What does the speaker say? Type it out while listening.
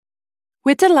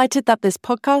We're delighted that this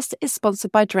podcast is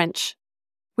sponsored by Drench.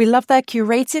 We love their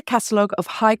curated catalogue of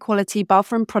high-quality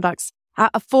bathroom products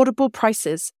at affordable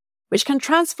prices, which can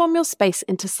transform your space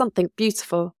into something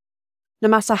beautiful. No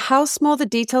matter how small the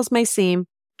details may seem,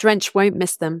 Drench won't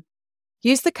miss them.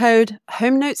 Use the code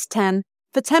HOMENOTES10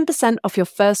 for 10% off your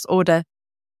first order.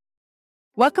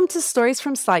 Welcome to Stories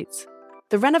from Site,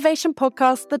 the renovation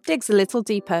podcast that digs a little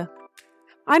deeper.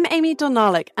 I'm Amy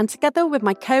Dornalic, and together with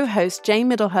my co-host Jane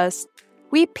Middlehurst,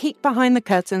 we peek behind the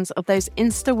curtains of those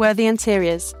Insta-worthy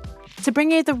interiors to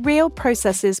bring you the real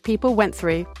processes people went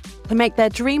through to make their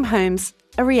dream homes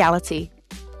a reality.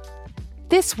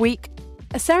 This week,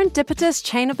 a serendipitous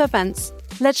chain of events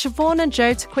led Siobhan and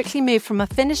Joe to quickly move from a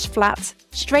finished flat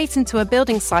straight into a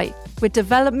building site with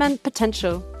development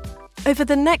potential. Over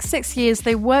the next 6 years,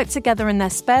 they worked together in their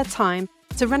spare time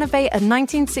to renovate a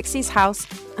 1960s house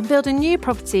and build a new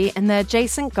property in their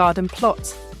adjacent garden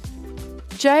plot.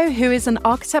 Joe, who is an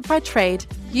architect by trade,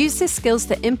 used his skills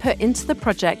to input into the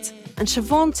project, and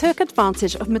Siobhan took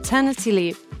advantage of maternity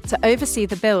leave to oversee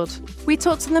the build. We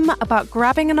talked to them about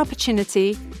grabbing an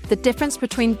opportunity, the difference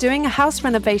between doing a house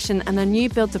renovation and a new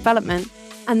build development,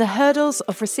 and the hurdles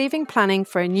of receiving planning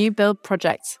for a new build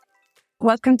project.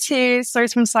 Welcome to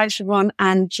Stories from Site, Siobhan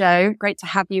and Joe. Great to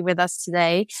have you with us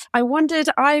today. I wondered,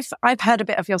 I've heard a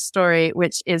bit of your story,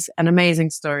 which is an amazing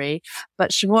story.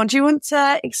 But Siobhan, do you want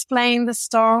to explain the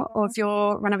start of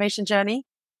your renovation journey?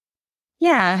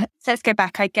 Yeah, so let's go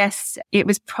back. I guess it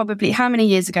was probably, how many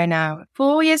years ago now?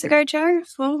 4 years ago, Joe?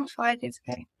 5 years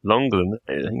ago? Longer than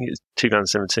that. I think it was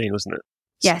 2017, wasn't it?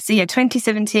 Yeah, so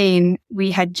 2017,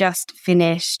 we had just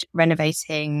finished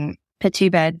renovating a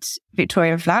 2-bed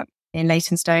Victorian flat in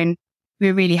Leytonstone. We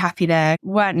were really happy there,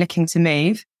 weren't looking to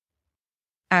move.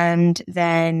 And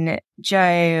then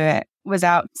Joe was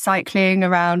out cycling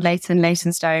around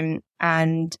Leytonstone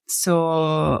and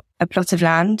saw a plot of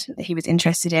land that he was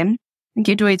interested in. I think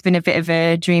it'd always been a bit of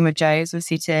a dream of Joe's,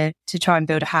 obviously, to try and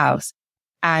build a house.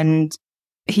 And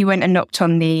he went and knocked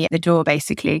on the door,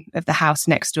 basically, of the house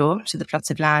next door to the plot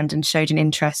of land and showed an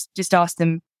interest. Just asked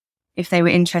them if they were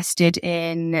interested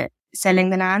in selling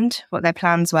the land, what their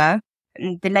plans were.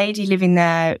 And the lady living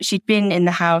there, she'd been in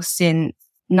the house since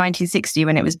 1960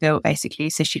 when it was built, basically.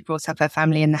 So she'd brought up her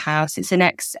family in the house. It's an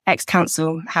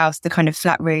ex-council house, the kind of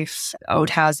flat roof, old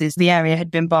houses. The area had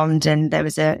been bombed and there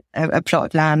was a plot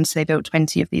of land. So they built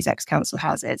 20 of these ex-council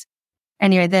houses.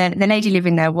 Anyway, the lady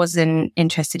living there wasn't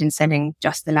interested in selling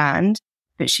just the land,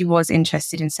 but she was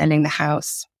interested in selling the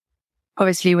house.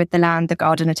 Obviously, with the land, the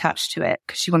garden attached to it,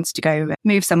 because she wanted to go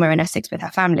move somewhere in Essex with her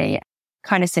family.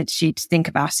 Kind of said she'd think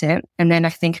about it. And then I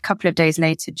think a couple of days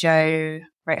later, Joe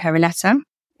wrote her a letter.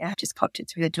 Yeah, just popped it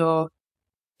through the door,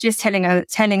 just telling her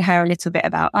a little bit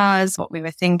about us, what we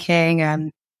were thinking.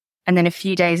 And then a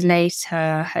few days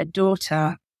later, her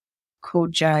daughter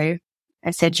called Joe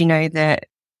and said, that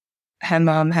her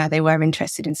mum, they were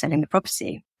interested in selling the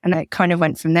property. And it kind of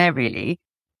went from there, really.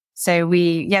 So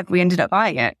we ended up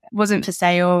buying it. It wasn't for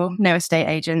sale, no estate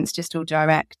agents, just all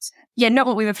direct. Yeah, not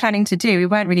what we were planning to do. We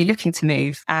weren't really looking to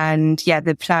move. And yeah,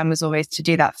 the plan was always to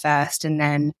do that first and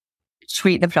then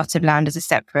treat the plot of land as a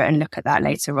separate and look at that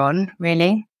later on,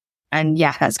 really. And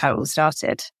yeah, that's how it all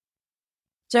started.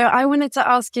 Joe, I wanted to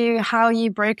ask you how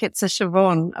you broke it to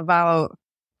Siobhan about,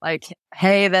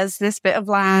 hey, there's this bit of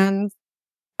land.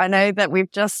 I know that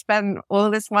we've just spent all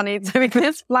this money doing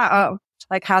this flat up.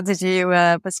 How did you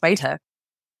persuade her?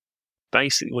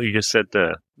 Basically, what you just said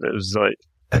there, it was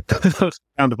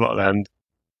found a plot of land.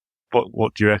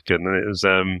 What do you reckon? And it was,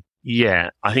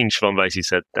 I think Siobhan basically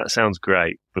said, that sounds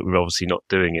great, but we're obviously not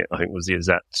doing it, I think was the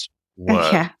exact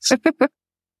word. Yeah.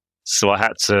 So I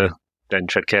had to then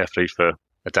tread carefully for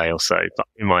a day or so. But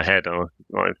in my head,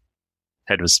 my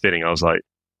head was spinning. I was like,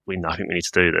 I think we need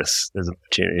to do this. There's an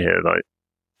opportunity here,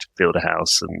 to build a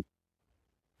house. And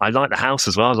I like the house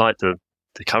as well. I like the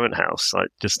current house.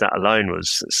 Just that alone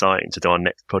was exciting to do our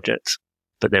next project.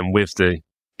 But then with the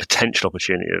potential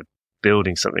opportunity of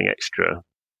building something extra,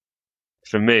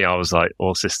 for me, I was like,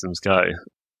 all systems go.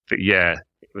 But yeah,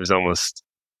 it was almost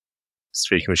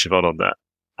speaking with Siobhan on that.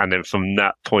 And then from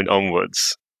that point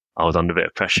onwards, I was under a bit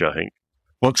of pressure, I think.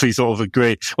 Once we sort of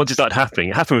agreed, once it started happening,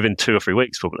 it happened within 2 or 3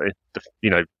 weeks probably,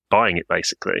 buying it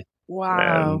basically.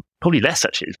 Wow. Probably less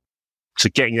actually. So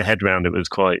getting your head around it was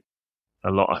quite a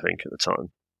lot, I think, at the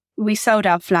time. We sold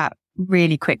our flat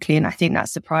really quickly, and I think that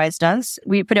surprised us.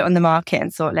 We put it on the market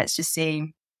and thought, let's just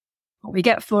see what we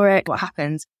get for it, what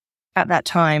happens. At that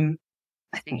time,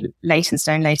 I think Leyton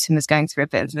was going through a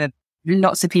bit of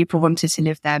lots of people wanted to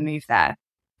live there, move there.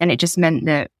 And it just meant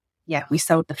that, we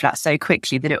sold the flat so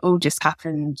quickly that it all just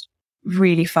happened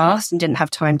really fast and didn't have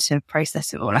time to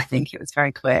process it all. I think it was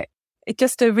very quick. It's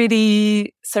just a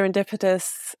really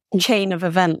serendipitous chain of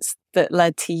events that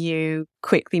led to you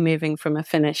quickly moving from a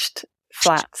finished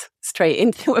flat straight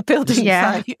into a building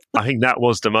site. I think that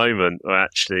was the moment where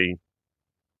actually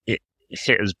it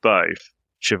hit us both,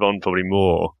 Siobhan probably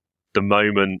more, the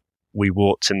moment we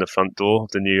walked in the front door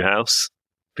of the new house,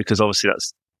 because obviously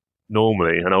that's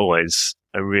normally and always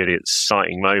a really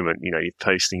exciting moment. You know, you're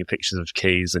posting your pictures of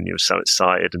keys and you're so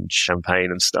excited and champagne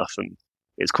and stuff, and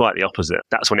it's quite the opposite.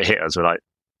 That's when it hit us. We're like,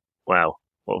 wow,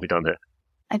 what have we done here?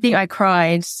 I think I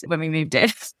cried when we moved in.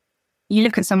 You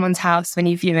look at someone's house when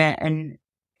you view it and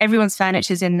everyone's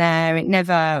furniture's in there.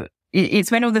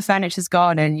 It's when all the furniture's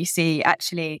gone and you see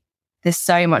actually there's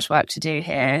so much work to do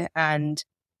here, and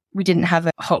we didn't have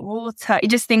a hot water,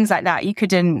 just things like that. You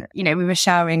couldn't, we were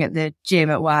showering at the gym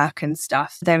at work and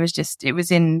stuff. It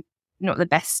was in not the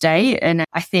best state. And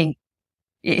I think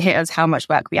it hit us how much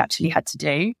work we actually had to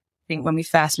do. I think when we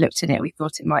first looked at it, we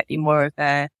thought it might be more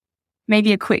of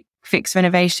maybe a quick fix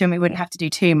renovation. We wouldn't have to do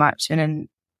too much. And then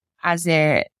as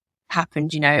it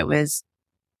happened, it was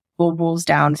all walls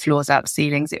down, floors up,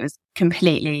 ceilings. It was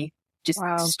completely just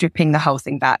stripping the whole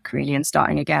thing back really and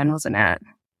starting again, wasn't it?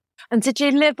 And did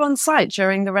you live on site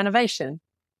during the renovation?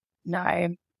 No,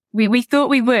 we thought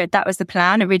we would. That was the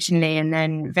plan originally. And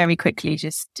then very quickly,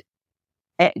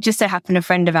 it just so happened a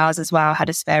friend of ours as well had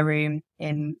a spare room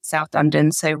in South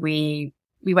London. So we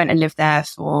went and lived there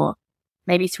for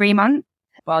maybe 3 months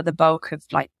while the bulk of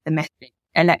like the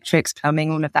electrics,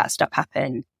 plumbing, all of that stuff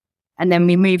happened. And then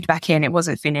we moved back in. It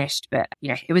wasn't finished, but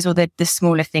it was all the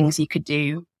smaller things you could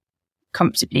do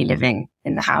comfortably living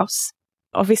in the house.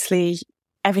 Obviously,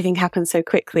 everything happened so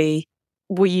quickly.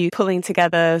 Were you pulling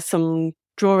together some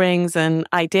drawings and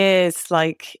ideas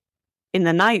like in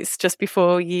the nights just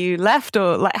before you left,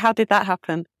 or like how did that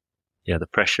happen? Yeah, the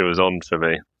pressure was on for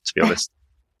me, to be honest,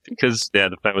 because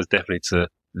the plan was definitely to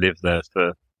live there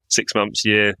for 6 months,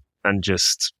 year, and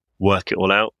just work it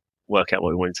all out, work out what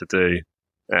we wanted to do,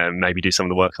 maybe do some of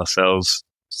the work ourselves,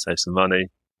 save some money.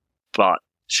 But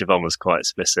Siobhan was quite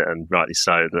explicit, and rightly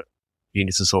so, that you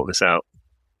need to sort this out.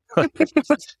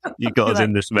 You got us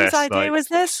in this mess. Whose idea was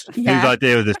this? Whose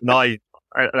idea was this? And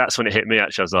that's when it hit me,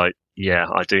 actually. I was like, yeah,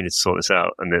 I do need to sort this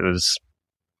out. And it was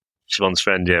Siobhan's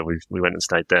friend. Yeah, we went and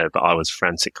stayed there, but I was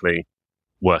frantically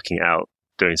working it out,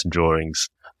 doing some drawings.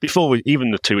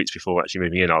 Even the 2 weeks before actually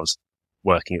moving in, I was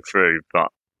working it through, but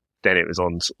then it was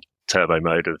on sort of turbo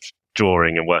mode of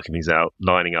drawing and working things out,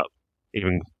 lining up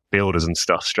even builders and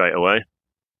stuff straight away.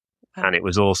 And it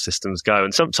was all systems go.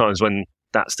 And sometimes when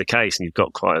that's the case and you've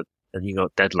got a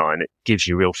deadline, it gives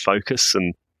you real focus.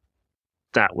 And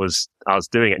that was, I was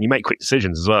doing it. And you make quick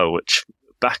decisions as well, which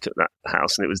back at that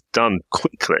house, and it was done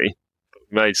quickly.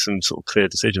 We made some sort of clear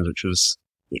decisions, which was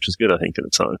good, I think, at the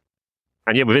time.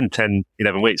 And yeah, within 10,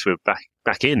 11 weeks, we were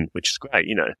back in, which is great,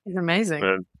 It's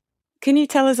amazing. Can you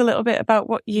tell us a little bit about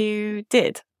what you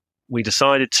did? We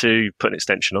decided to put an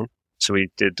extension on. So we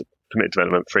did permitted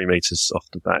development 3 meters off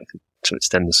the back to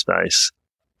extend the space.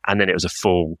 And then it was a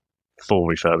full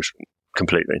refurbishment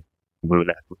completely. We were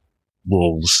left with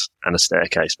walls and a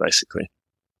staircase, basically,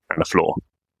 and a floor.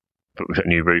 But we put a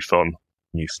new roof on,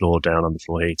 new floor down,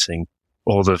 underfloor heating,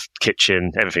 all the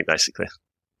kitchen, everything, basically.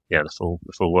 Yeah, the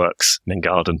full works, and then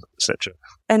garden, etc.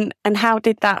 And how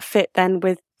did that fit then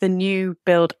with the new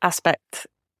build aspect?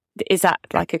 Is that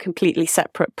like a completely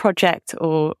separate project,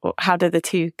 or how do the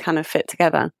two kind of fit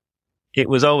together? It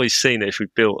was always seen that if we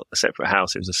built a separate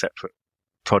house, it was a separate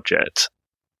project.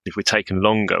 If we'd taken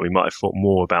longer, we might have thought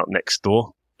more about next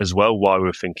door as well while we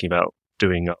were thinking about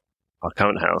doing up our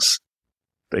current house.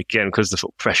 But again, because the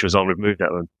sort of pressure was on, we've moved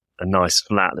out a nice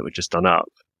flat that we'd just done up.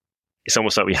 It's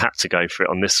almost like we had to go for it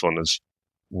on this one as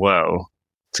well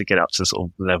to get up to the sort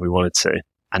of level we wanted to,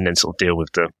 and then sort of deal with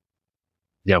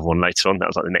the other one later on. That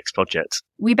was like the next project.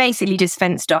 We basically just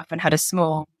fenced off and had a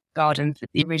small garden for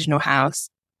the original house,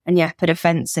 and put a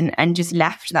fence and just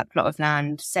left that plot of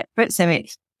land separate. So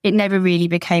it never really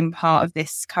became part of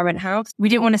this current house. We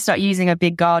didn't want to start using a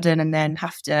big garden and then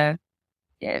have to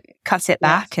cut it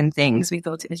back and things. We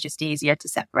thought it was just easier to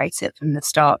separate it from the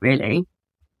start, really.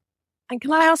 And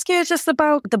can I ask you just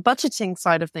about the budgeting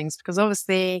side of things? Because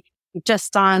obviously you've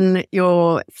just done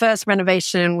your first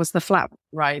renovation was the flat,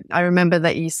 right? I remember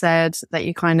that you said that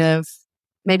you kind of,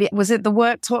 maybe, was it the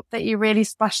worktop that you really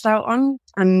splashed out on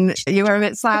and you were a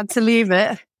bit sad to leave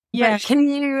it? Yeah. But can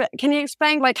you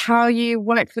explain like how you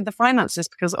worked with the finances?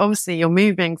 Because obviously you're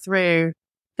moving through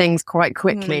things quite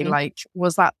quickly. Like,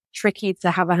 was that tricky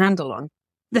to have a handle on?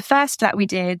 The first flat we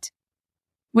did,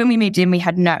 when we moved in, we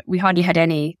hardly had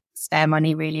any spare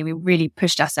money, really. We really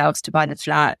pushed ourselves to buy the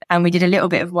flat, and we did a little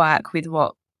bit of work with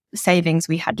what savings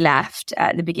we had left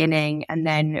at the beginning. And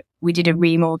then we did a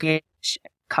remortgage a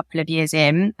couple of years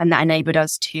in, and that enabled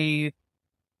us to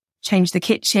change the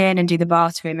kitchen and do the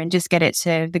bathroom and just get it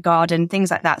to the garden,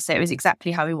 things like that. So it was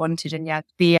exactly how we wanted. And yeah,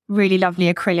 the really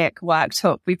lovely acrylic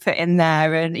worktop we put in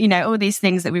there and, you know, all these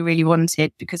things that we really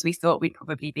wanted because we thought we'd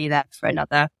probably be there for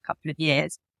another couple of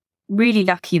years. Really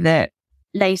lucky that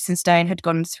Leytonstone had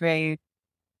gone through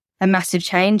a massive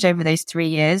change over those 3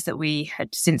 years that we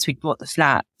had since we'd bought the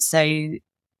flat. So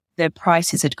the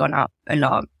prices had gone up a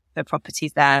lot for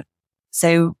properties there.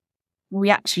 So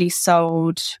we actually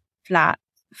sold flat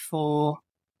for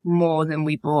more than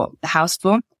we bought the house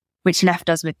for, which left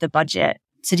us with the budget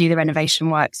to do the renovation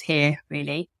works here,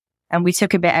 really. And we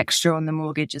took a bit extra on the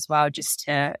mortgage as well, just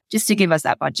to give us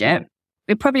that budget.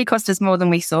 It probably cost us more than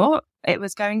we thought it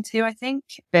was going to, I think.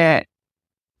 But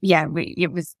yeah,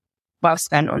 it was well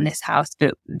spent on this house.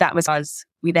 But that was us.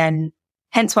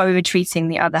 Hence why we were treating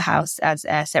the other house as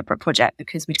a separate project,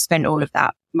 because we'd spent all of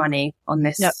that money on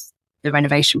this, the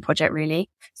renovation project, really.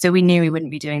 So we knew we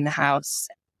wouldn't be doing the house,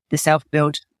 the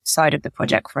self-build side of the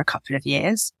project for a couple of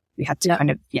years. We had to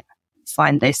kind of,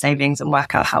 find those savings and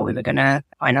work out how we were going to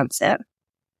finance it.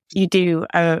 You do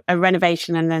a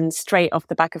renovation and then straight off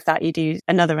the back of that, you do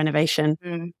another renovation.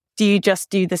 Mm. Do you just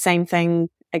do the same thing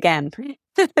again?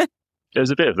 There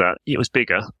was a bit of that. It was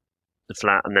bigger, the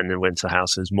flat, and then the winter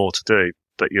house, there's more to do.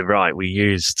 But you're right, we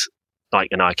used like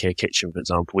an IKEA kitchen, for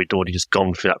example. We'd already just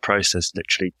gone through that process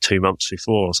literally 2 months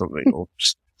before or something, or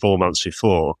just 4 months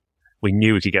before. We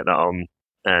knew we could get that on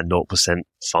 0%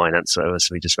 finance over,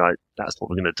 so we just that's what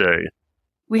we're going to do.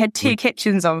 We had two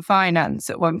kitchens on finance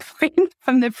at one point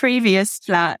from the previous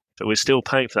flat. But we're still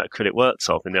paying for that acrylic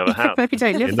worktop in the other house. We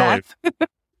don't live there.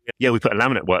 Yeah, we put a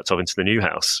laminate worktop into the new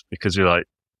house because we're like,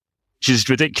 which is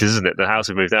ridiculous, isn't it? The house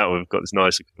we moved out, we've got this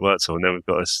nice worktop and then we've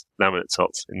got this laminate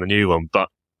top in the new one. But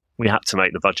we had to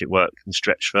make the budget work and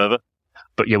stretch further.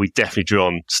 But yeah, we definitely drew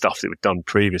on stuff that we'd done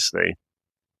previously.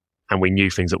 And we knew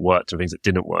things that worked and things that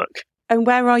didn't work. And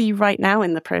where are you right now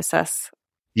in the process?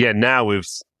 Yeah, now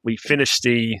we finished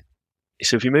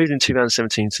so if we moved in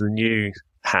 2017 to the new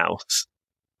house,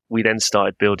 we then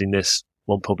started building this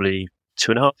one probably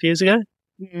 2.5 years ago.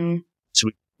 Mm. So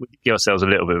we give ourselves a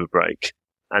little bit of a break.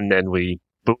 And then we're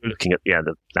looking at,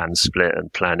 the land split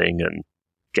and planning and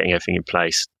getting everything in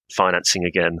place, financing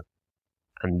again.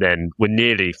 And then we're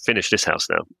nearly finished this house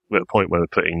now. We're at a point where we're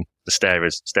putting the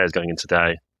stairs going in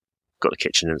today, got the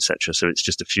kitchen, etc. So it's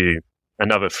just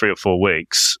another 3 or 4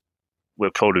 weeks.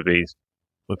 We'll probably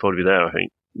be there, I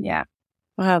think. Yeah.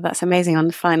 Wow, that's amazing on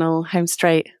the final home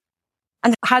straight.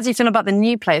 And how do you feel about the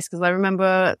new place? Because I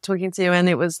remember talking to you and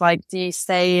it was like, do you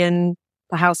stay in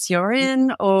the house you're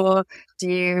in or do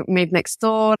you move next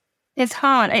door? It's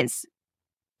hard.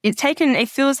 It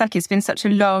feels like it's been such a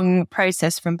long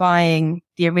process from buying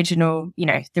the original,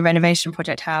 the renovation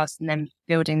project house and then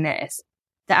building this,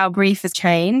 that our brief has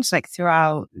changed like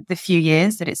throughout the few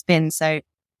years that it's been. So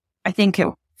I think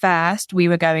at first we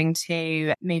were going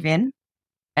to move in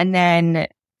and then,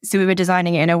 so we were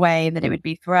designing it in a way that it would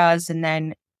be for us. And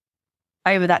then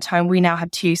over that time, we now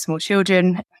have 2 small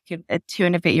children, a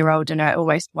 2-and-a-bit-year-old and an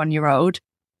almost 1-year-old.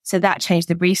 So that changed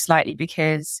the brief slightly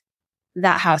because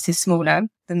that house is smaller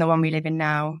than the one we live in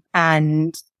now.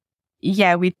 And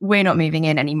yeah, we're not moving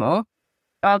in anymore.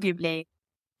 Arguably,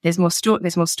 there's more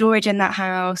storage in that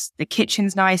house. The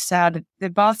kitchen's nicer. The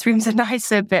bathrooms are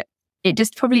nicer, but it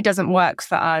just probably doesn't work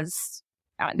for us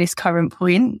at this current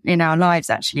point in our lives,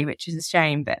 actually, which is a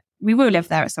shame. But we will live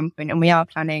there at some point, and we are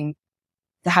planning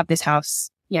to have this house,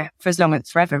 for as long as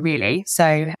forever, really.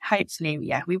 So hopefully,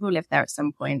 we will live there at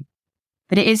some point.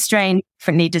 But it is strange,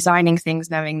 differently designing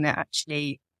things, knowing that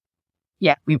actually,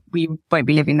 we won't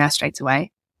be living there straight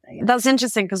away. So, yeah. That's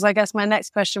interesting because I guess my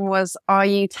next question was, are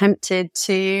you tempted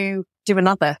to do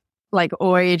another?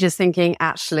 Or are you just thinking,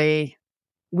 actually,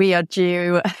 we are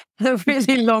due a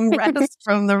really long rest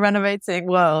from the renovating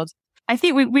world? I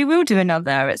think we will do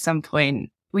another at some point.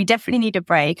 We definitely need a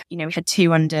break. We had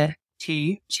 2 under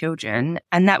 2 children,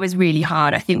 and that was really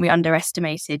hard. I think we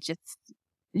underestimated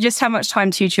just how much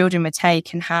time 2 children would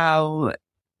take and how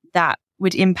that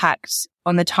would impact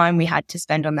on the time we had to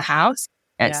spend on the house.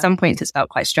 At some points, it's felt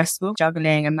quite stressful,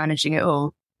 juggling and managing it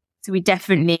all. So we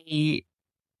definitely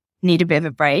need a bit of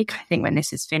a break, I think, when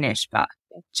this is finished. But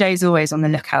Joe's always on the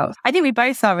lookout. I think we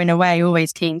both are, in a way,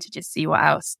 always keen to just see what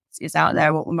else is out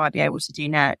there, what we might be able to do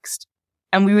next.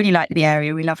 And we really like the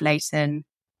area. We love Leyton.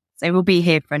 So we'll be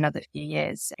here for another few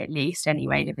years, at least,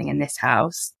 anyway, living in this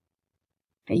house.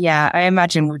 But yeah, I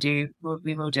imagine we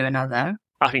will do another.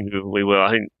 I think we will.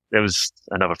 I think There was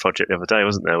another project the other day,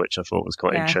 wasn't there, which I thought was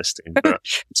quite interesting. But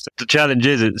the challenge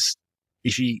is, it's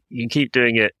if you can keep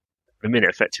doing it, the minute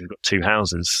effectively you've got 2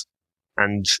 houses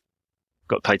and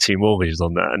got to pay 2 mortgages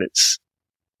on that, and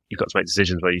you've got to make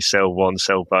decisions where you sell one,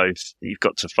 sell both. You've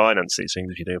got to finance these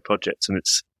things if you're doing a project, and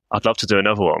I'd love to do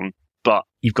another one, but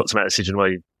you've got to make a decision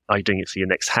where are you doing it for your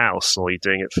next house, or are you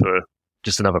doing it for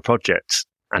just another project?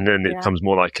 And then it becomes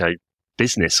more like a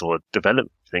business or a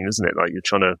development thing, isn't it? Like you're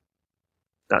trying to,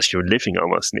 that's your living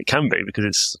almost, and it can be because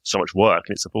it's so much work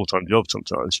and it's a full-time job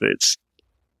sometimes. But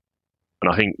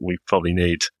and I think we probably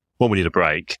need a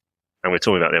break. And we were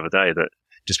talking about the other day that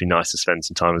it'd just be nice to spend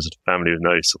some time as a family with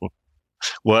no sort of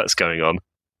work's going on.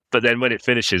 But then when it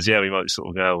finishes, we might sort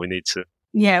of go, we need to.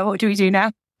 Yeah, what do we do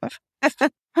now? I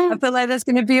feel like there's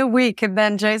going to be a week and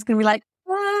then Joe's going to be like,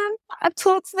 I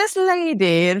talked to this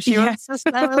lady and she wants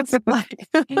to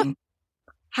know.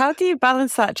 How do you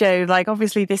balance that, Joe? Like,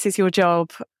 obviously this is your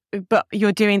job, but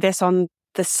you're doing this on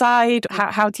the side.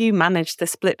 How do you manage the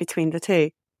split between the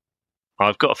two?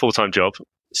 I've got a full-time job,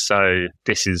 so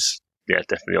this is,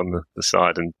 definitely on the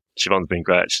side. And Siobhan's been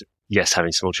great. Yes,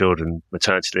 having small children,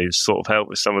 maternity leave sort of helped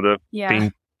with some of the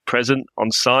being present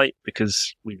on site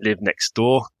because we live next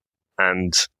door,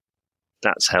 and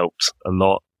that's helped a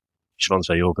lot. Siobhan's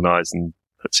very organised and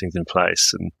puts things in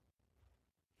place, and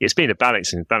it's been a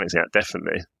balancing act,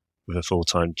 definitely, with a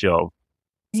full-time job.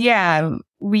 Yeah,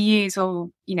 we use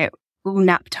all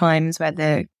nap times where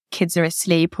the kids are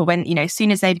asleep, or when, as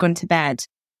soon as they've gone to bed,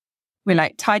 we're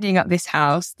like tidying up this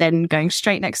house, then going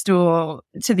straight next door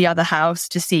to the other house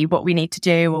to see what we need to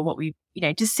do, or what we,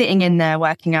 just sitting in there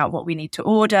working out what we need to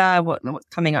order, what's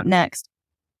coming up next.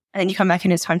 And then you come back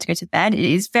and it's time to go to bed. It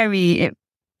is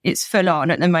it's full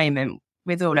on at the moment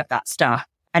with all of that stuff.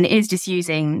 And it is just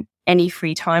using any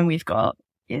free time we've got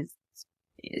is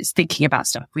thinking about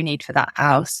stuff we need for that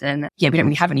house. And we don't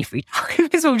really have any free time.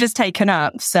 It's all just taken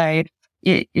up. So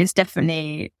it is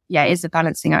definitely, it is a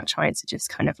balancing act, trying to just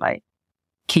kind of like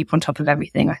keep on top of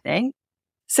everything, I think.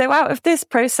 So out of this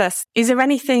process, is there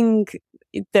anything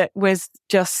that was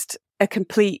just a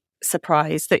complete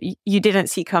surprise that you didn't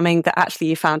see coming that actually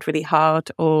you found really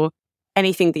hard, or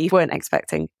anything that you weren't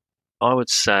expecting? I would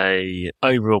say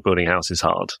overall building a house is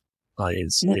hard.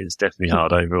 It's definitely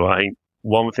hard overall. I think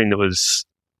one thing that was,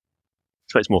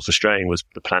 I suppose, more frustrating was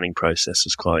the planning process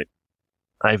was quite,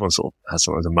 everyone sort of has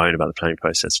something to moan about the planning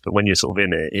process, but when you're sort of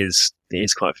in it is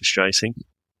quite frustrating.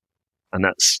 And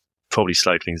that's probably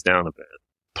slowed things down a bit.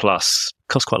 Plus,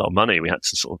 it cost quite a lot of money. We had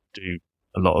to sort of do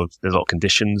there's a lot of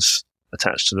conditions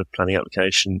attached to the planning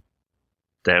application.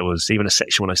 There was even a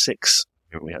section 106.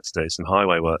 We had to do some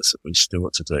highway works that we still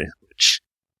got to do, which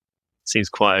seems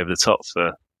quite over the top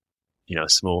for, a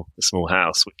small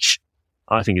house, which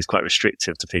I think is quite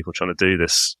restrictive to people trying to do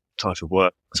this type of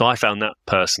work. So I found that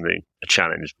personally a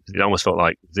challenge, because it almost felt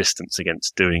like resistance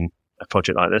against doing a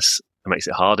project like this. It makes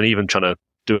it hard. And even trying to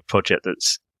do a project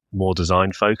that's more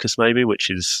design focused, maybe, which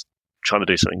is trying to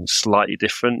do something slightly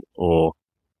different, or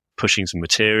pushing some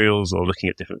materials, or looking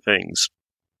at different things.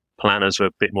 Planners were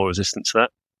a bit more resistant to that.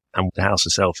 And the house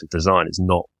itself, the design is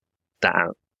not that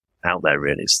out there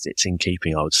really. It's in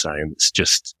keeping, I would say, and it's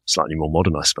just slightly more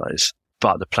modern, I suppose.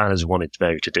 But the planners wanted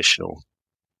very traditional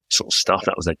sort of stuff.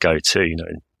 That was their go-to,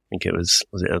 I think it was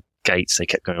it a gates they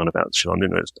kept going on about, Siobhan,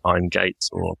 didn't it? It was iron gates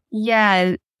or...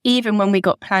 Yeah, even when we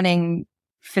got planning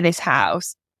for this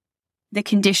house, the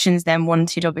conditions then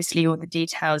wanted obviously all the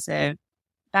details of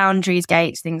boundaries,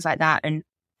 gates, things like that. And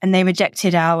they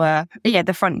rejected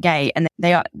the front gate, and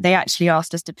they actually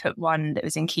asked us to put one that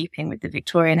was in keeping with the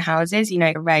Victorian houses,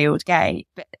 a railed gate.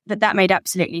 But that made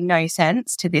absolutely no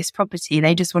sense to this property.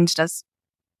 They just wanted us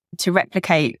to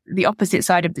replicate the opposite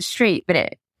side of the street.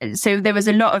 So there was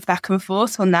a lot of back and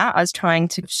forth on that. I was trying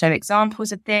to show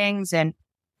examples of things, and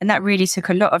that really took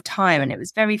a lot of time, and it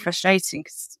was very frustrating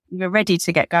because we were ready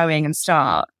to get going and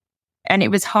start. And it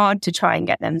was hard to try and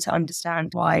get them to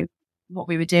understand what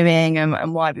we were doing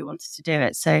and why we wanted to do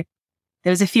it. So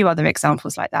there was a few other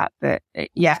examples like that, but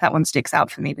that one sticks out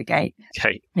for me, the gate.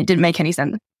 Okay. It didn't make any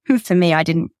sense. For me, I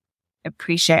didn't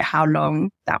appreciate how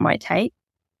long that might take.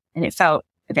 And it felt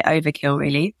a bit overkill,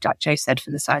 really, like Joe said,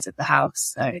 for the size of the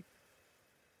house. So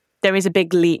there is a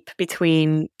big leap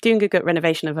between doing a good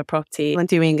renovation of a property and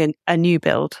doing a new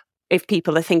build. If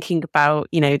people are thinking about,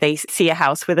 they see a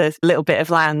house with a little bit of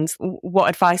land, what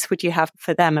advice would you have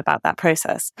for them about that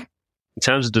process? In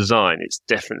terms of design, it's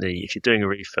definitely, if you're doing a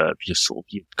refurb,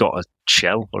 you've got a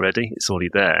shell already. It's already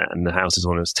there, and the house is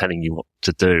almost telling you what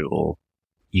to do. Or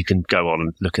you can go on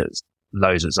and look at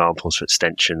loads of examples for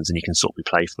extensions, and you can sort of be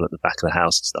playful at the back of the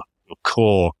house and stuff. Your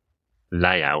core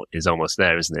layout is almost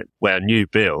there, isn't it? Where a new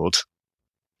build,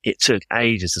 it took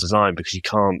ages to design because you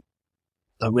can't.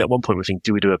 At one point we think,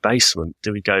 do we do a basement?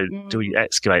 Do we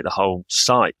excavate the whole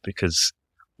site? Because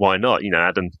why not?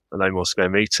 Add a load more square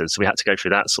meters. So we had to go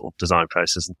through that sort of design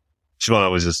process. And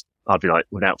I'd be like,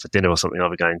 we're out for dinner or something.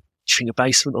 I'd be going, do you think a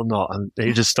basement or not? And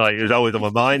it was always on my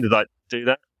mind. I'd like, do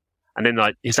that. And then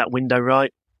like, is that window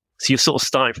right? So you're sort of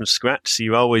starting from scratch.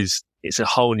 So it's a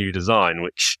whole new design,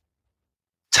 which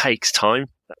takes time.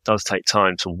 That does take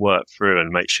time to work through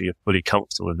and make sure you're fully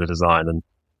comfortable with the design. And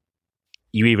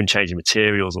you even changing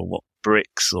materials or what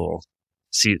bricks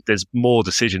there's more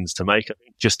decisions to make, I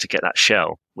think, just to get that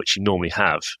shell, which you normally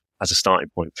have as a starting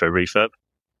point for a refurb.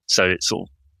 So it's sort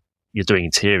of, you're doing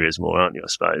interiors more, aren't you, I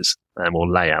suppose, and more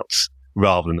layouts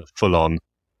rather than a full on,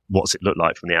 what's it look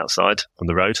like from the outside, from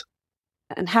the road.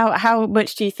 And how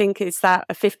much do you think is that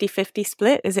a 50-50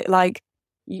 split? Is it like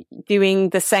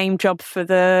doing the same job for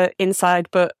the inside,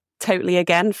 but totally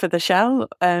again for the shell?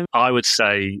 I would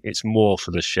say it's more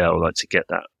for the shell, like to get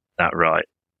that right.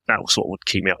 That was what would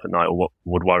keep me up at night, or what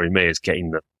would worry me is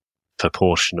getting the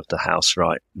proportion of the house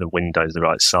right, the windows the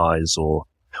right size, or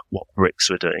what bricks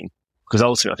we're doing. Because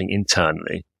ultimately, I think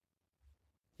internally,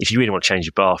 if you really want to change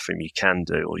your bathroom, you can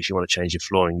do, or if you want to change your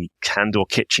flooring, you can do, or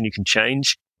kitchen, you can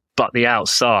change. But the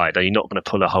outside, are you not going to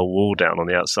pull a whole wall down on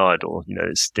the outside? Or,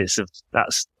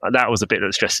 that was a bit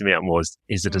that stressing me out more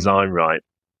is the design right?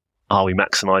 Are we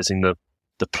maximising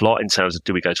the plot in terms of,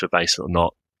 do we go to a basement or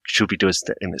not? Should we do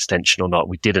an extension or not?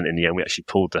 We didn't in the end. We actually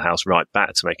pulled the house right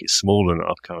back to make it smaller than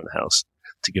our current house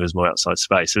to give us more outside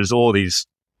space. So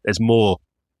there's more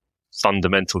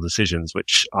fundamental decisions,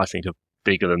 which I think are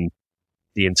bigger than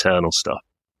the internal stuff.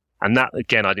 And that,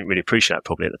 again, I didn't really appreciate that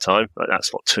probably at the time, but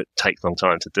that's what takes a long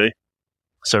time to do.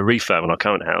 So a refurb on our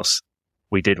current house,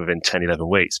 we did within 10, 11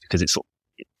 weeks because it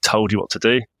told you what to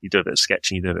do. You do a bit of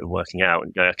sketching, you do a bit of working out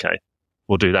and you go, okay,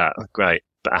 we'll do that. Great.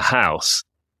 But a house,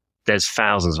 there's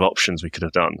thousands of options we could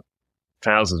have done,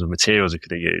 thousands of materials we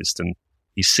could have used. And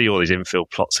you see all these infill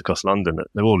plots across London that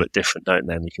they all look different, don't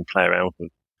they? And you can play around with them.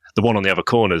 The one on the other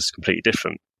corner is completely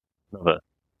different. Another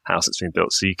house that's been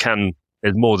built. So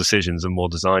there's more decisions and more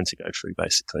design to go through,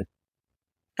 basically.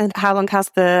 And how long has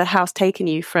the house taken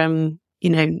you from,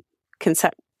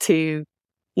 concept to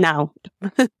now?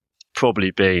 Probably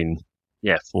been,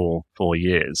 4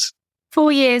 years.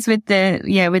 4 years with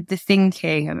the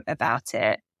thinking about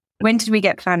it. When did we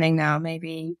get planning now?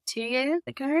 Maybe 2 years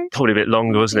ago? Probably a bit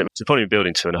longer, wasn't it? So probably been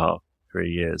building 2.5, 3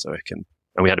 years, I reckon.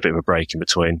 And we had a bit of a break in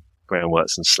between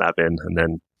groundworks and slabbing, and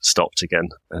then stopped again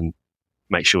and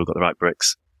make sure we've got the right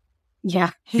bricks.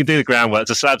 Yeah. You can do the groundwork,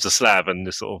 the slab's a slab and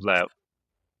the sort of layout.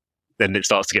 Then it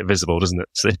starts to get visible, doesn't it?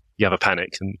 So you have a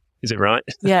panic and is it right?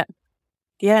 Yeah.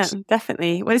 Yeah,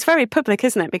 definitely. Well, it's very public,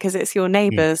 isn't it? Because it's your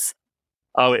neighbours.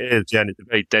 Oh, it is. Yeah, and it's a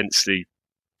very densely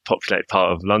populated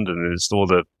part of London. There's all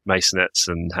the masonettes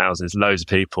and houses, loads of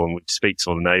people, and we speak to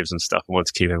all the neighbours and stuff and want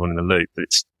to keep everyone in the loop. But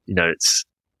it's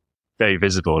very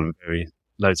visible and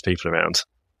loads of people around.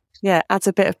 Yeah, adds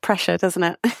a bit of pressure, doesn't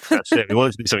it? That's it. We want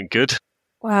it to be something good.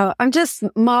 Wow, I'm just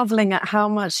marveling at how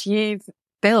much you've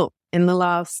built in the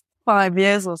last 5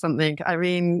 years or something. I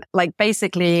mean, like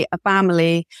basically a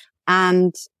family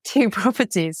and 2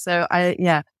 properties. So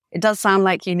it does sound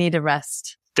like you need a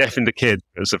rest. Definitely the kids,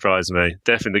 it surprised me.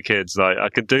 Definitely the kids. Like, I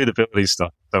could do the building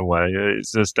stuff some way.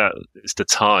 It's just that, it's the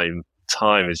time.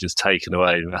 Time is just taken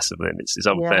away massively, and it's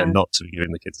unfair not to be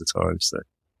giving the kids the time. So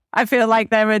I feel like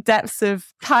there are depths of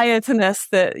tiredness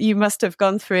that you must have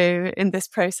gone through in this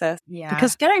process. Yeah.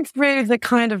 Because going through the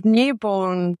kind of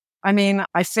newborn, I mean,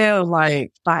 I feel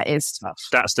like that is tough.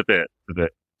 That's the bit.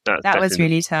 That was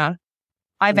really tough.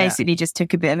 I basically just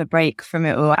took a bit of a break from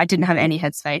it all. I didn't have any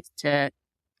headspace to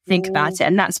think about it.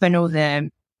 And that's when all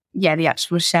the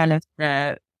actual shell of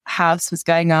the house was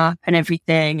going up and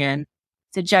everything. And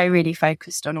so Joe really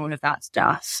focused on all of that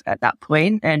stuff at that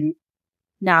point. And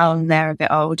now they're a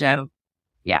bit older.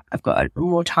 Yeah, I've got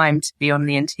more time to be on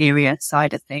the interior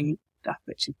side of things,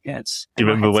 which is good. Do you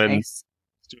remember when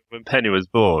Penny was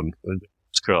born, when it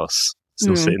was Cross,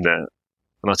 still sitting there?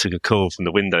 And I took a call from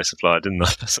the window supplier, didn't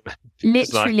I?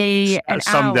 Literally an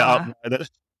hour.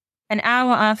 An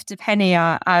hour after Penny,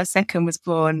 our second, was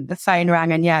born, the phone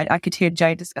rang and I could hear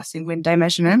Joe discussing window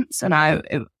measurements and I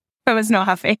was not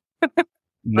happy.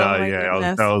 No, I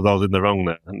was in the wrong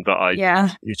there. But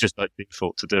it's just like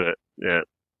default to do it. Yeah.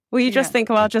 Well, you just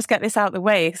think, I'll just get this out of the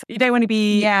way. You don't want to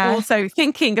be also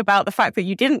thinking about the fact that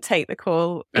you didn't take the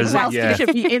call. You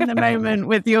should be in the moment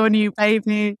with your new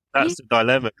baby. That's the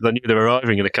dilemma, because I knew they were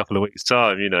arriving in a couple of weeks'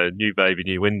 time. New baby,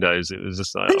 new windows. It was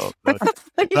just like,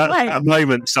 that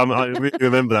moment. I really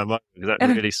remember that moment because that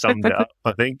really summed it up.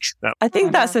 I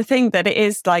think that's the thing, that it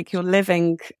is like you're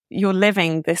living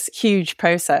this huge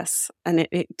process, and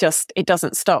it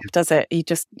doesn't stop, does it?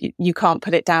 You can't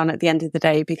put it down at the end of the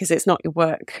day because it's not your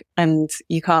work, and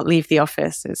you can't leave the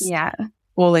office. It's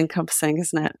all encompassing,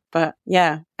 isn't it? But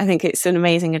yeah, I think it's an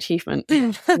amazing achievement.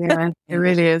 Yeah, it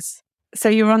really is. So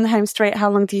you're on the home straight. How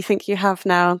long do you think you have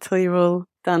now until you're all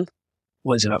done?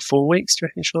 What is it, about 4 weeks, do you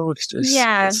reckon,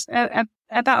 Sean?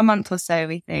 About a month or so,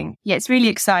 we think. Yeah, it's really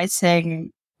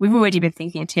exciting. We've already been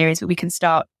thinking interiors, but we can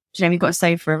start, we've got a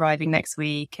sofa arriving next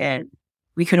week, and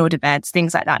we can order beds,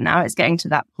 things like that now. It's getting to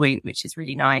that point, which is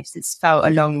really nice. It's felt a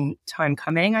long time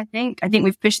coming, I think. I think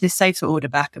we've pushed this sofa order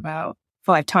back about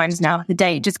 5 times now. The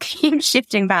date just keeps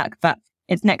shifting back, but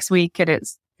it's next week and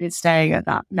it's staying at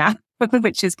that now,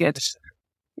 which is good.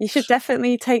 You should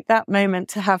definitely take that moment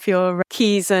to have your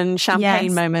keys and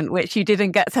champagne moment, which you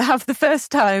didn't get to have the first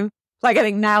time. Like, I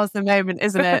think now's the moment,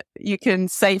 isn't it? You can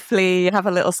safely have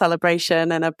a little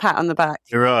celebration and a pat on the back.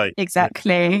 You're right.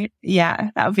 Exactly. Yeah,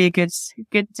 that would be a good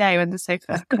day when the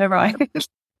sofa arrives.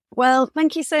 Well,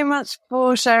 thank you so much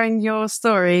for sharing your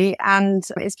story, and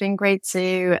it's been great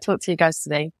to talk to you guys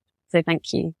today. So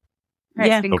thank you.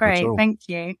 It's been great. Thank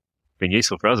you. Been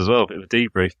useful for us as well, a bit of a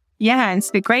debrief. Yeah, and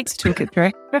it's been great to talk it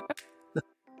through.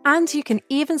 And you can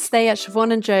even stay at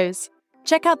Siobhan and Joe's.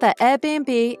 Check out their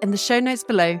Airbnb in the show notes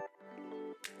below.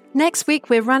 Next week,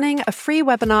 we're running a free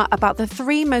webinar about the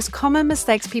 3 most common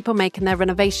mistakes people make in their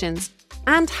renovations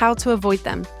and how to avoid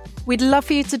them. We'd love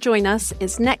for you to join us.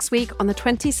 It's next week on the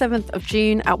 27th of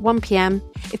June at 1 p.m.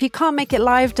 If you can't make it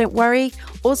live, don't worry.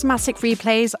 Automatic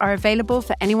replays are available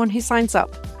for anyone who signs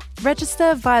up.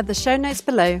 Register via the show notes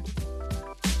below.